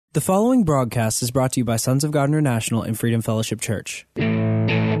The following broadcast is brought to you by Sons of God International and Freedom Fellowship Church.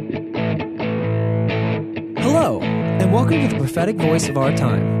 Hello, and welcome to the prophetic voice of our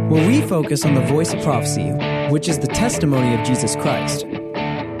time, where we focus on the voice of prophecy, which is the testimony of Jesus Christ.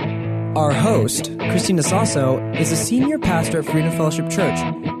 Our host, Christina Sasso, is a senior pastor at Freedom Fellowship Church.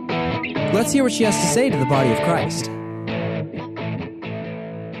 Let's hear what she has to say to the body of Christ.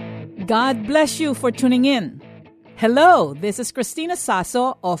 God bless you for tuning in. Hello, this is Christina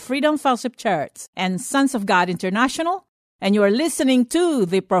Sasso of Freedom Fellowship Church and Sons of God International, and you are listening to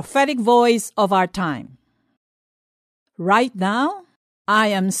the prophetic voice of our time. Right now, I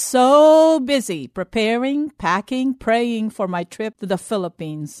am so busy preparing, packing, praying for my trip to the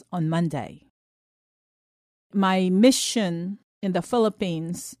Philippines on Monday. My mission in the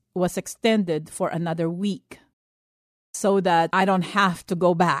Philippines was extended for another week so that I don't have to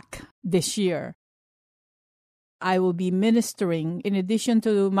go back this year. I will be ministering in addition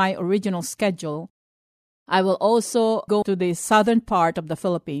to my original schedule. I will also go to the southern part of the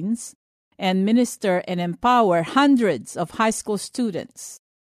Philippines and minister and empower hundreds of high school students.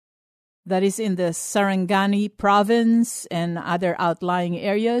 That is in the Sarangani province and other outlying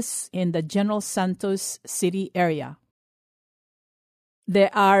areas in the General Santos City area. There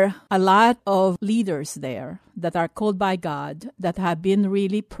are a lot of leaders there that are called by God that have been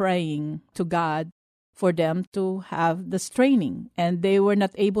really praying to God for them to have this training. And they were not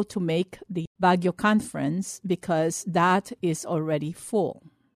able to make the Baguio conference because that is already full.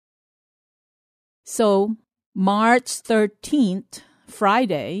 So, March 13th,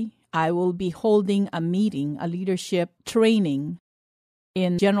 Friday, I will be holding a meeting, a leadership training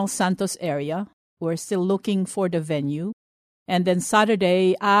in General Santos area. We're still looking for the venue. And then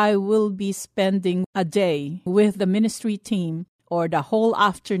Saturday, I will be spending a day with the ministry team or the whole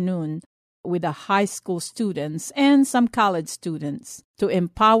afternoon with the high school students and some college students to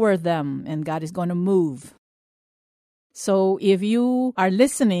empower them, and God is going to move. So if you are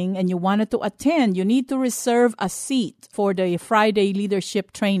listening and you wanted to attend, you need to reserve a seat for the Friday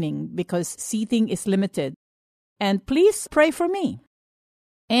leadership training because seating is limited. And please pray for me.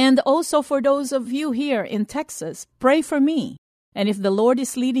 And also for those of you here in Texas, pray for me. And if the Lord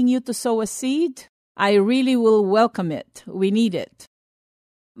is leading you to sow a seed, I really will welcome it. We need it.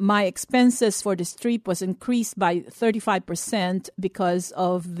 My expenses for this trip was increased by 35% because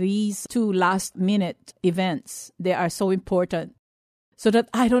of these two last-minute events. They are so important so that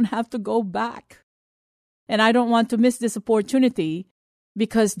I don't have to go back. And I don't want to miss this opportunity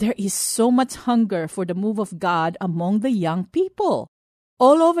because there is so much hunger for the move of God among the young people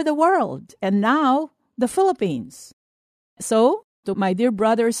all over the world, and now the Philippines. So, to my dear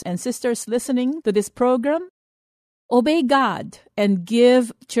brothers and sisters listening to this program, obey God and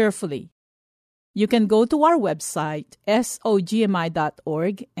give cheerfully. You can go to our website,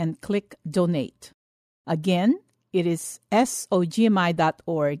 sogmi.org, and click Donate. Again, it is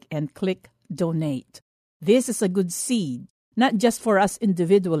sogmi.org and click Donate. This is a good seed, not just for us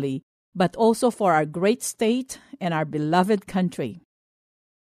individually, but also for our great state and our beloved country.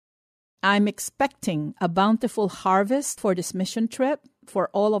 I'm expecting a bountiful harvest for this mission trip for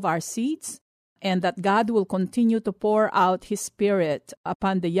all of our seeds, and that God will continue to pour out His Spirit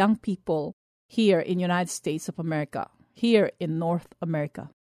upon the young people here in the United States of America, here in North America.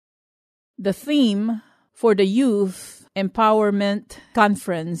 The theme for the Youth Empowerment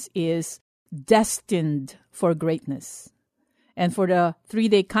Conference is Destined for Greatness. And for the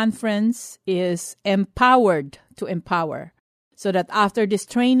 3-day conference is Empowered to Empower, so that after this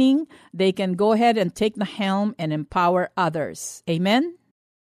training, they can go ahead and take the helm and empower others. Amen?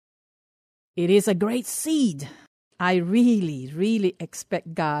 It is a great seed. I really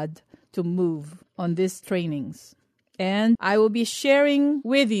expect God to move on these trainings. And I will be sharing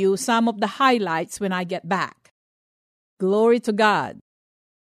with you some of the highlights when I get back. Glory to God.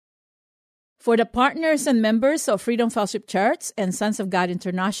 For the partners and members of Freedom Fellowship Church and Sons of God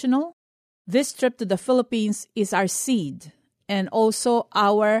International, this trip to the Philippines is our seed and also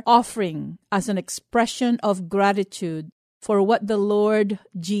our offering as an expression of gratitude for what the Lord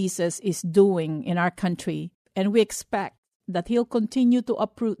Jesus is doing in our country. And we expect that He'll continue to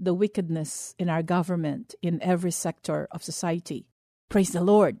uproot the wickedness in our government in every sector of society. Praise the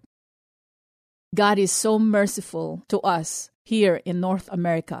Lord. God is so merciful to us here in North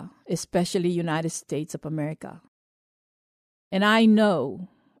America, especially United States of America. And I know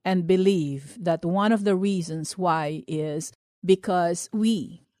and believe that one of the reasons why is because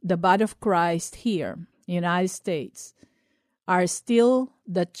we, the body of Christ here in the United States, are still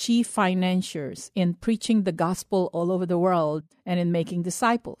the chief financiers in preaching the gospel all over the world and in making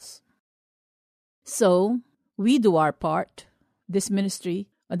disciples. So, we do our part, this ministry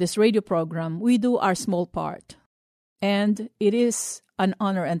on this radio program, we do our small part. And it is an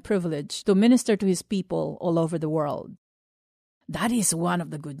honor and privilege to minister to His people all over the world. That is one of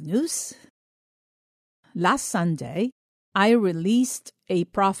the good news. Last Sunday, I released a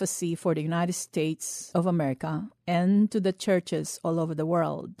prophecy for the United States of America and to the churches all over the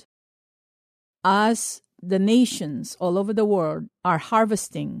world. As the nations all over the world are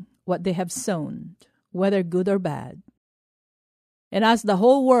harvesting what they have sown, whether good or bad, and as the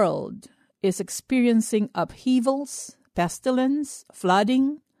whole world is experiencing upheavals, pestilence,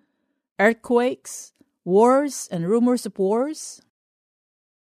 flooding, earthquakes, wars, and rumors of wars,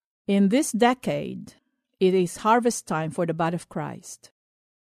 in this decade, it is harvest time for the body of Christ.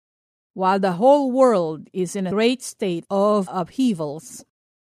 While the whole world is in a great state of upheavals,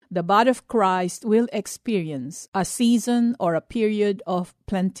 the body of Christ will experience a season or a period of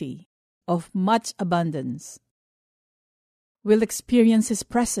plenty, of much abundance. We'll experience His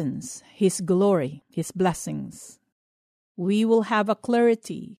presence, His glory, His blessings. We will have a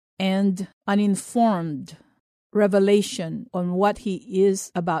clarity and an informed revelation on what He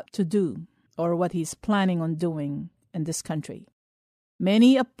is about to do or what He's planning on doing in this country.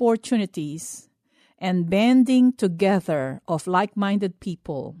 Many opportunities and banding together of like-minded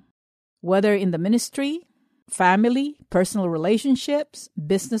people, whether in the ministry, family, personal relationships,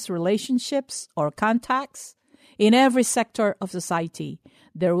 business relationships, or contacts, in every sector of society,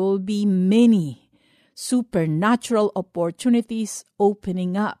 there will be many supernatural opportunities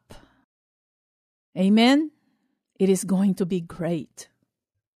opening up. Amen? It is going to be great.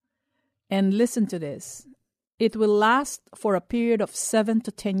 And listen to this. It will last for a period of 7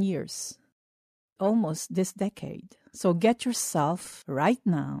 to 10 years, almost this decade. So get yourself right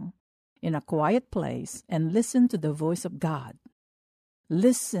now in a quiet place and listen to the voice of God.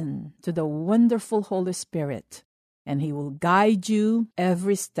 Listen to the wonderful Holy Spirit, and He will guide you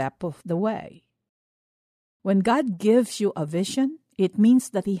every step of the way. When God gives you a vision, it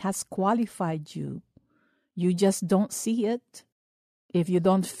means that He has qualified you. You just don't see it. If you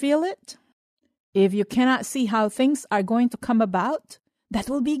don't feel it, if you cannot see how things are going to come about, that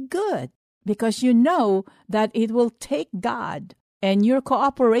will be good, because you know that it will take God and your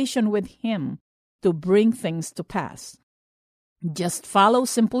cooperation with Him to bring things to pass. Just follow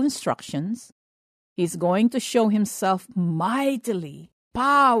simple instructions. He's going to show Himself mightily,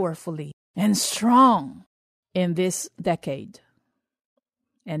 powerfully, and strong in this decade.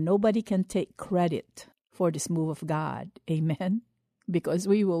 And nobody can take credit for this move of God. Amen? Because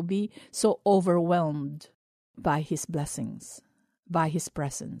we will be so overwhelmed by His blessings, by His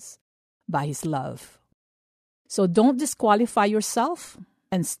presence, by His love. So don't disqualify yourself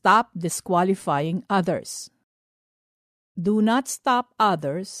and stop disqualifying others. Do not stop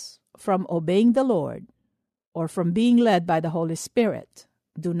others from obeying the Lord or from being led by the Holy Spirit.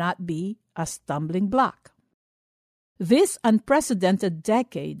 Do not be a stumbling block. This unprecedented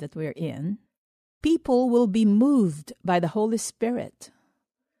decade that we're in, people will be moved by the Holy Spirit,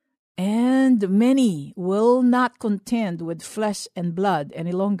 and many will not contend with flesh and blood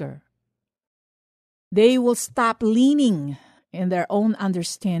any longer. They will stop leaning in their own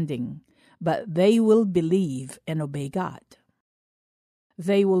understanding, but they will believe and obey God.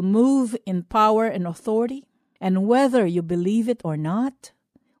 They will move in power and authority, and whether you believe it or not,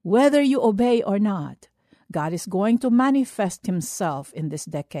 whether you obey or not, God is going to manifest Himself in this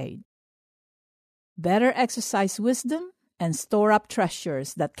decade. Better exercise wisdom and store up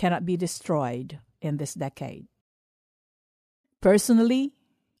treasures that cannot be destroyed in this decade. Personally,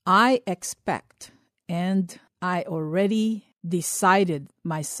 I expect, and I already decided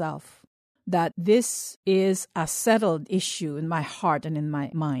myself, that this is a settled issue in my heart and in my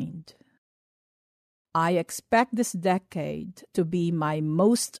mind. I expect this decade to be my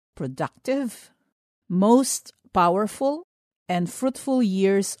most productive, most powerful, and fruitful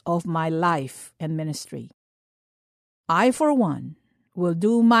years of my life and ministry. I, for one, will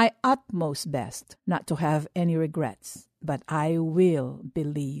do my utmost best not to have any regrets, but I will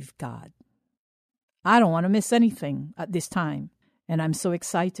believe God. I don't want to miss anything at this time, and I'm so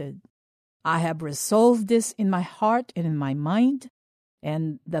excited. I have resolved this in my heart and in my mind,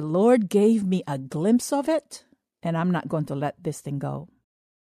 and the Lord gave me a glimpse of it, and I'm not going to let this thing go.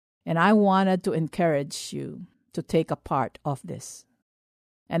 And I wanted to encourage you to take a part of this.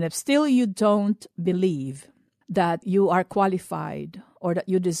 And if still you don't believe that you are qualified or that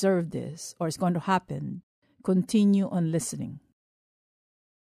you deserve this or it's going to happen, continue on listening.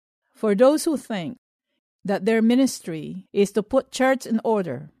 For those who think that their ministry is to put church in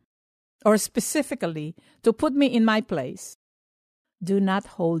order, or specifically to put me in my place, do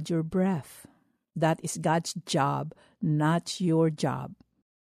not hold your breath. That is God's job, not your job.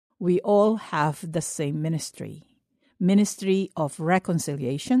 we all have the same ministry of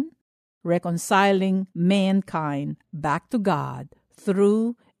reconciliation, reconciling mankind back to God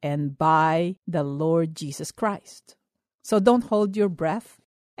through and by the Lord Jesus Christ. So don't hold your breath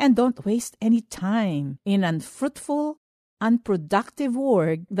and don't waste any time in unfruitful, unproductive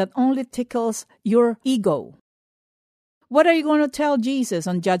work that only tickles your ego. What are you going to tell Jesus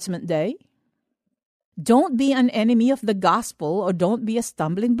on Judgment Day? Don't be an enemy of the gospel or don't be a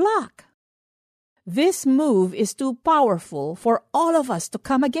stumbling block. This move is too powerful for all of us to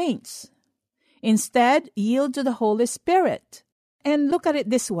come against. Instead, yield to the Holy Spirit. And look at it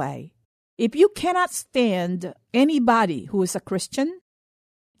this way. If you cannot stand anybody who is a Christian,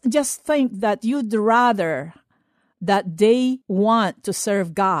 just think that you'd rather that they want to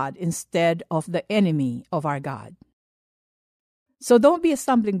serve God instead of the enemy of our God. So don't be a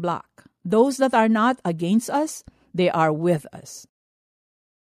stumbling block. Those that are not against us, they are with us.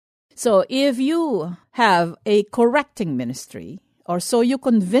 So if you have a correcting ministry, or so you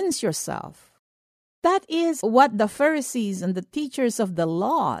convince yourself, that is what the Pharisees and the teachers of the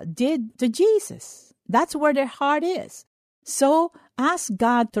law did to Jesus. That's where their heart is. So ask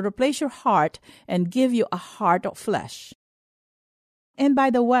God to replace your heart and give you a heart of flesh. And by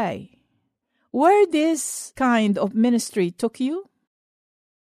the way, where this kind of ministry took you,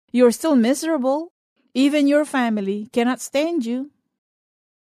 you're still miserable. Even your family cannot stand you.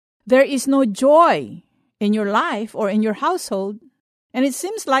 There is no joy in your life or in your household. And it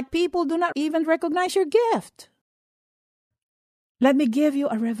seems like people do not even recognize your gift. Let me give you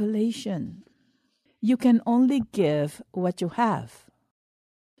a revelation. You can only give what you have.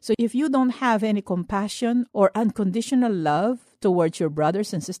 So if you don't have any compassion or unconditional love towards your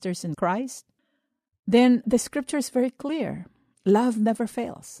brothers and sisters in Christ, then the scripture is very clear. Love never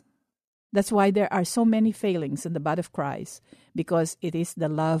fails. That's why there are so many failings in the body of Christ, because it is the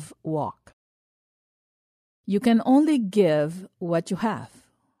love walk. You can only give what you have.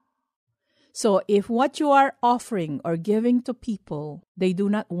 So if what you are offering or giving to people they do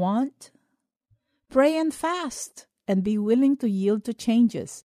not want, pray and fast and be willing to yield to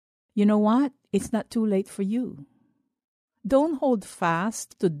changes. You know what? It's not too late for you. Don't hold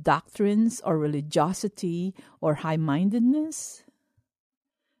fast to doctrines or religiosity or high-mindedness.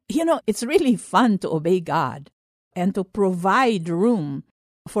 You know, it's really fun to obey God and to provide room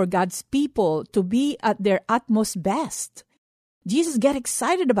for God's people to be at their utmost best. Jesus get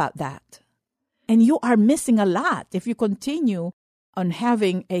excited about that. And you are missing a lot if you continue on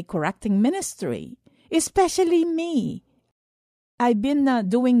having a correcting ministry, especially me. I've been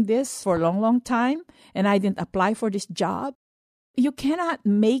doing this for a long, long time, and I didn't apply for this job. You cannot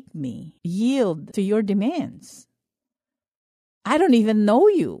make me yield to your demands. I don't even know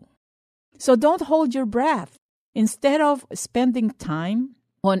you. So don't hold your breath. Instead of spending time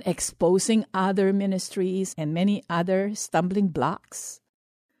on exposing other ministries and many other stumbling blocks,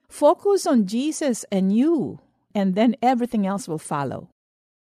 focus on Jesus and you, and then everything else will follow.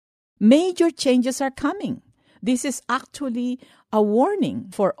 Major changes are coming. This is actually a warning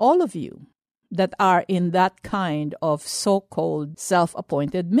for all of you that are in that kind of so-called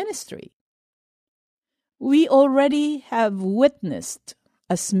self-appointed ministry. We already have witnessed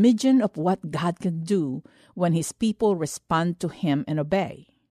a smidgen of what God can do when His people respond to Him and obey.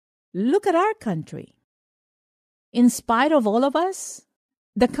 Look at our country. In spite of all of us,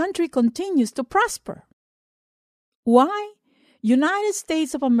 the country continues to prosper. Why? United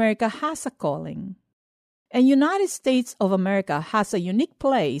States of America has a calling. And United States of America has a unique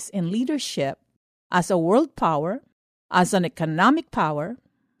place in leadership as a world power, as an economic power,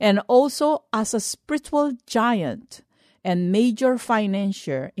 and also as a spiritual giant and major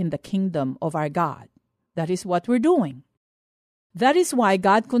financier in the kingdom of our God. That is what we're doing. That is why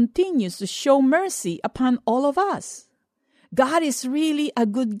God continues to show mercy upon all of us. God is really a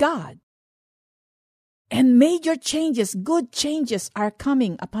good God. And major changes, good changes are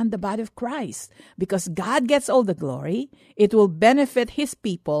coming upon the body of Christ because God gets all the glory. It will benefit His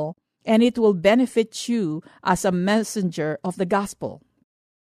people and it will benefit you as a messenger of the gospel.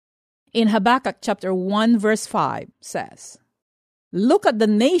 In Habakkuk chapter 1 verse 5 says, "Look at the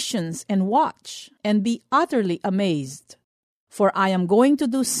nations and watch and be utterly amazed. For I am going to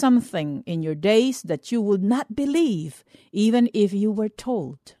do something in your days that you would not believe, even if you were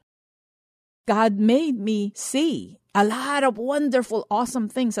told." God made me see a lot of wonderful, awesome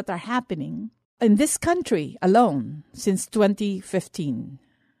things that are happening in this country alone since 2015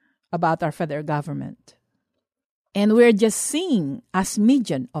 about our federal government. And we're just seeing a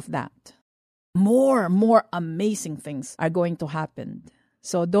smidgen of that. More amazing things are going to happen.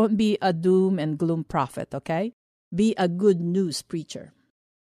 So don't be a doom and gloom prophet, okay? Be a good news preacher.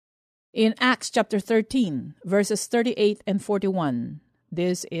 In Acts chapter 13, verses 38 and 41,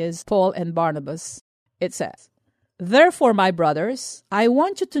 this is Paul and Barnabas. It says, "Therefore, my brothers, I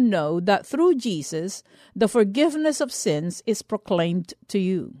want you to know that through Jesus, the forgiveness of sins is proclaimed to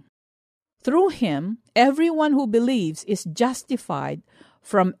you. Through him, everyone who believes is justified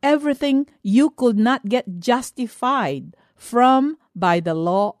from everything you could not get justified from by the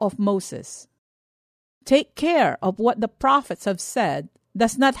law of Moses. Take care of what the prophets have said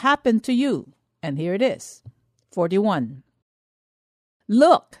does not happen to you." And here it is, 41.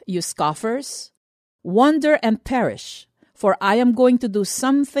 "Look, you scoffers, wonder and perish, for I am going to do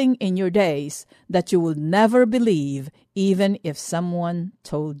something in your days that you will never believe, even if someone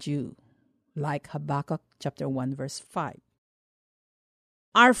told you." Like Habakkuk chapter 1, verse 5.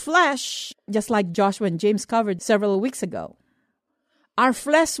 Our flesh, just like Joshua and James covered several weeks ago, our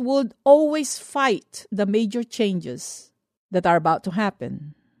flesh would always fight the major changes that are about to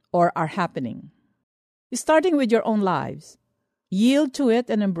happen or are happening. Starting with your own lives, yield to it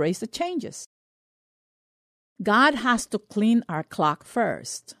and embrace the changes. God has to clean our clock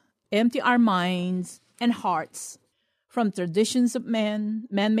first, empty our minds and hearts from traditions of men,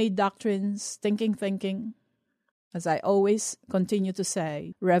 man-made doctrines, thinking. As I always continue to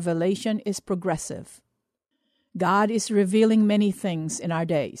say, revelation is progressive. God is revealing many things in our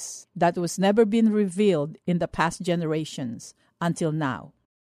days that was never been revealed in the past generations until now.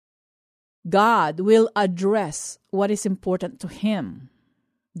 God will address what is important to him,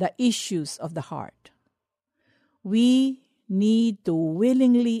 the issues of the heart. We need to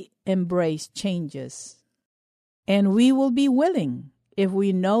willingly embrace changes. And we will be willing if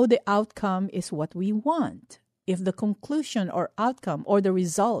we know the outcome is what we want, if the conclusion or outcome or the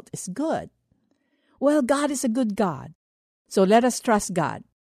result is good. Well, God is a good God, so let us trust God.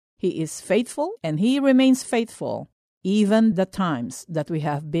 He is faithful, and he remains faithful, even the times that we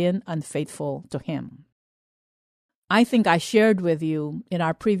have been unfaithful to him. I think I shared with you in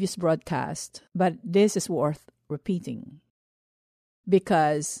our previous broadcast, but this is worth repeating,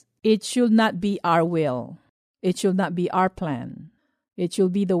 because it should not be our will. It should not be our plan. It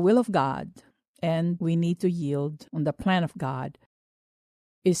should be the will of God, and we need to yield on the plan of God,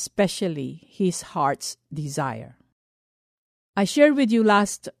 especially his heart's desire. I shared with you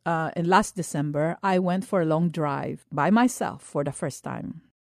last December, I went for a long drive by myself for the first time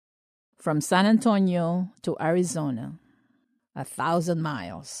from San Antonio to Arizona, 1,000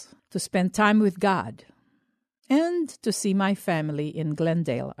 miles, to spend time with God and to see my family in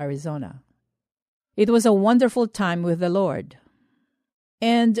Glendale, Arizona. It was a wonderful time with the Lord.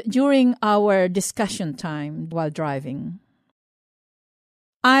 And during our discussion time while driving,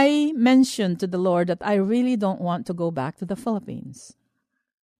 I mentioned to the Lord that I really don't want to go back to the Philippines.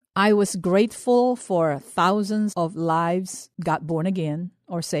 I was grateful for thousands of lives got born again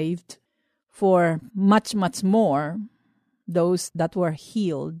or saved, for much more, those that were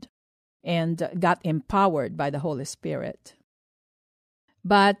healed and got empowered by the Holy Spirit.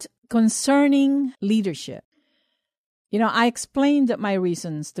 But concerning leadership, I explained my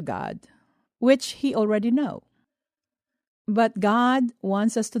reasons to God, which he already knows. But God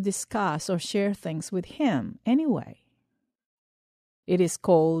wants us to discuss or share things with him anyway. It is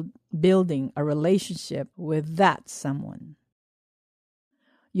called building a relationship with that someone.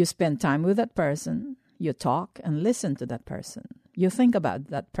 You spend time with that person, you talk and listen to that person, you think about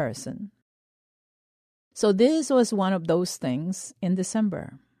that person. So this was one of those things in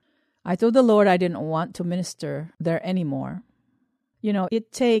December. I told the Lord I didn't want to minister there anymore.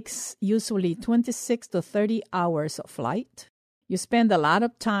 It takes usually 26 to 30 hours of flight. You spend a lot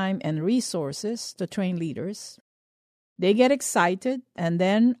of time and resources to train leaders. They get excited, and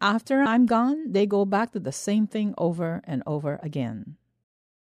then after I'm gone, they go back to the same thing over and over again.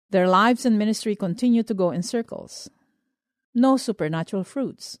 Their lives and ministry continue to go in circles. No supernatural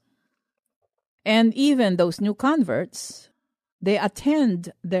fruits. And even those new converts, they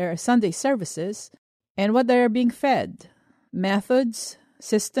attend their Sunday services, and what they're being fed, methods,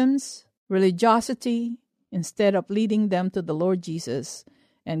 systems, religiosity, instead of leading them to the Lord Jesus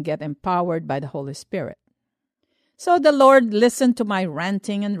and get empowered by the Holy Spirit. So the Lord listened to my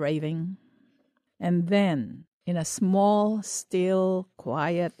ranting and raving, and then, in a small, still,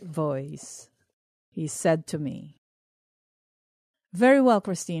 quiet voice, he said to me, "Very well,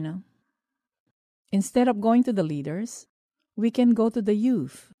 Christina. Instead of going to the leaders, we can go to the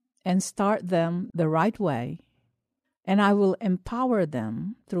youth and start them the right way, and I will empower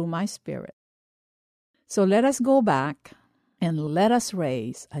them through my Spirit. So let us go back and let us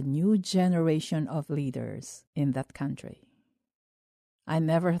raise a new generation of leaders in that country." I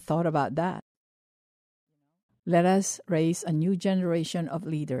never thought about that. Let us raise a new generation of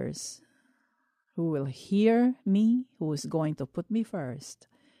leaders who will hear me, who is going to put me first,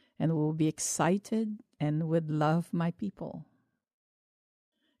 and will be excited and would love my people.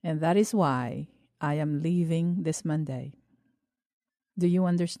 And that is why I am leaving this Monday. Do you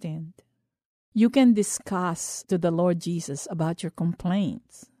understand? You can discuss to the Lord Jesus about your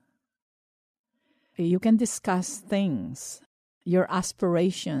complaints. You can discuss things, your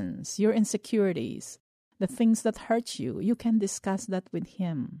aspirations, your insecurities, the things that hurt you. You can discuss that with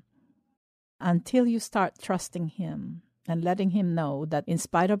Him until you start trusting Him and letting Him know that in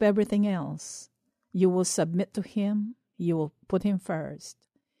spite of everything else, you will submit to Him, you will put Him first.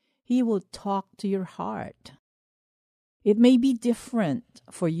 He will talk to your heart. It may be different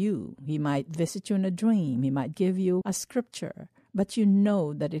for you. He might visit you in a dream. He might give you a scripture, but you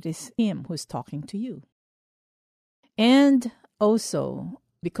know that it is Him who's talking to you. And also,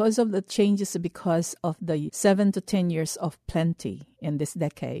 because of the changes, because of the 7 to 10 years of plenty in this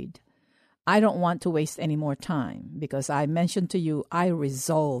decade, I don't want to waste any more time because I mentioned to you, I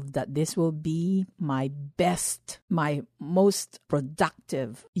resolved that this will be my best, my most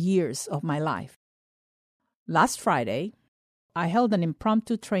productive years of my life. Last Friday, I held an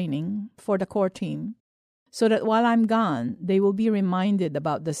impromptu training for the core team so that while I'm gone, they will be reminded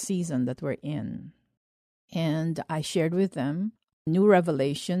about the season that we're in. And I shared with them new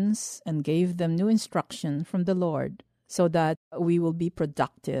revelations and gave them new instruction from the Lord so that we will be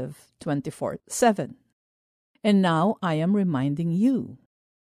productive 24/7. And now I am reminding you,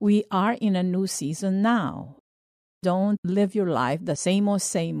 we are in a new season now. Don't live your life the same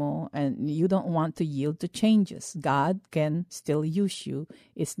old, and you don't want to yield to changes. God can still use you.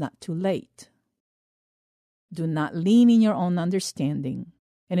 It's not too late. Do not lean in your own understanding,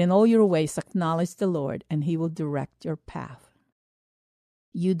 and in all your ways acknowledge the Lord, and He will direct your path.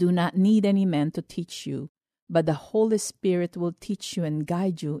 You do not need any man to teach you, but the Holy Spirit will teach you and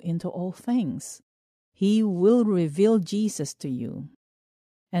guide you into all things. He will reveal Jesus to you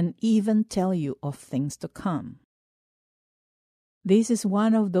and even tell you of things to come. This is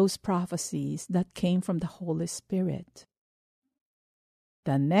one of those prophecies that came from the Holy Spirit.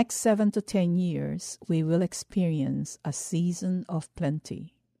 The next 7 to 10 years, we will experience a season of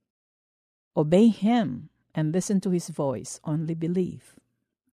plenty. Obey Him and listen to His voice. Only believe.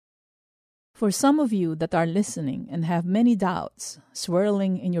 For some of you that are listening and have many doubts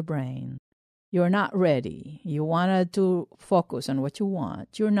swirling in your brain, you're not ready. You wanted to focus on what you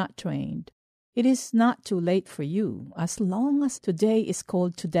want. You're not trained. It is not too late for you. As long as today is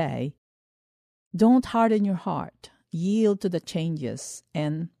called today, don't harden your heart. Yield to the changes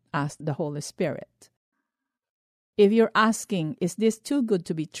and ask the Holy Spirit. If you're asking, is this too good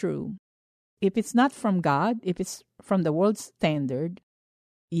to be true? If it's not from God, if it's from the world's standard,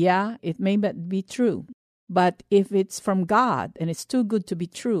 yeah, it may not be true. But if it's from God and it's too good to be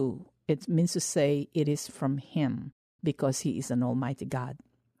true, it means to say it is from Him because He is an almighty God.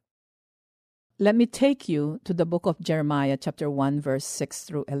 Let me take you to the book of Jeremiah, chapter 1, verse 6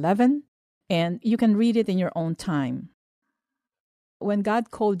 through 11, and you can read it in your own time. When God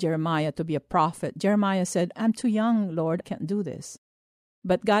called Jeremiah to be a prophet, Jeremiah said, I'm too young, Lord, I can't do this.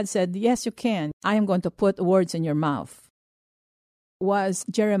 But God said, yes, you can. I am going to put words in your mouth. Was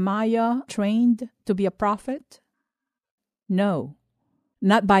Jeremiah trained to be a prophet? No,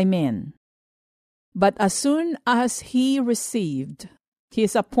 not by men. But as soon as he received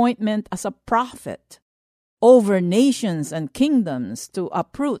his appointment as a prophet over nations and kingdoms to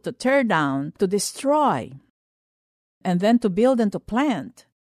uproot, to tear down, to destroy, and then to build and to plant,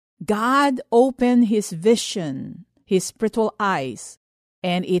 God opened his vision, his spiritual eyes,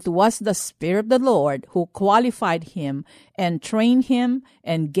 and it was the Spirit of the Lord who qualified him and trained him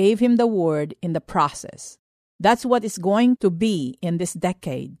and gave him the word in the process. That's what is going to be in this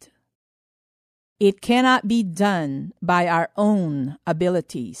decade. It cannot be done by our own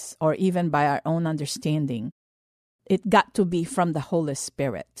abilities or even by our own understanding. It got to be from the Holy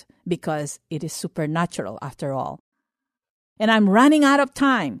Spirit because it is supernatural after all. And I'm running out of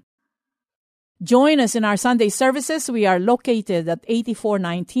time. Join us in our Sunday services. We are located at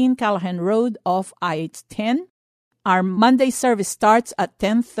 8419 Callahan Road off I-10. Our Monday service starts at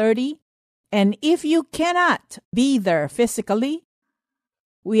 10:30. And if you cannot be there physically,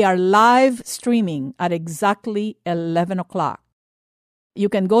 we are live streaming at exactly 11 o'clock. You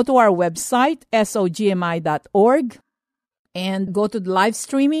can go to our website, sogmi.org, and go to the live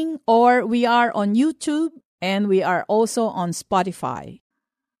streaming, or we are on YouTube and we are also on Spotify.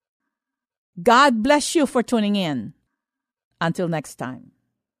 God bless you for tuning in. Until next time.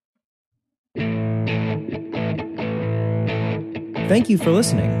 thank you for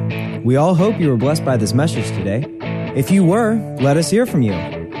listening. We all hope you were blessed by this message today. If you were, let us hear from you.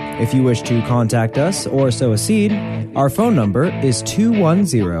 If you wish to contact us or sow a seed, our phone number is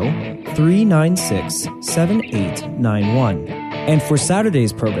 210-396-7891. And for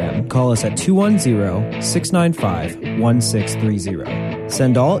Saturday's program, call us at 210-695-1630.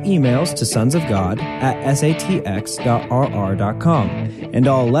 Send all emails to sonsofgod@satx.rr.com and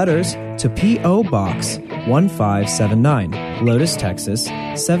all letters to P.O. Box 1579, Lotus, Texas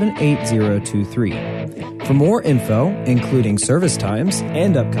 78023. For more info, including service times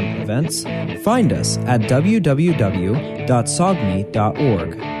and upcoming events, find us at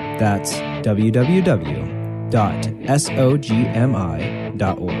www.sogmi.org. That's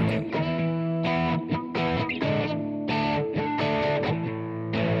www.sogmi.org.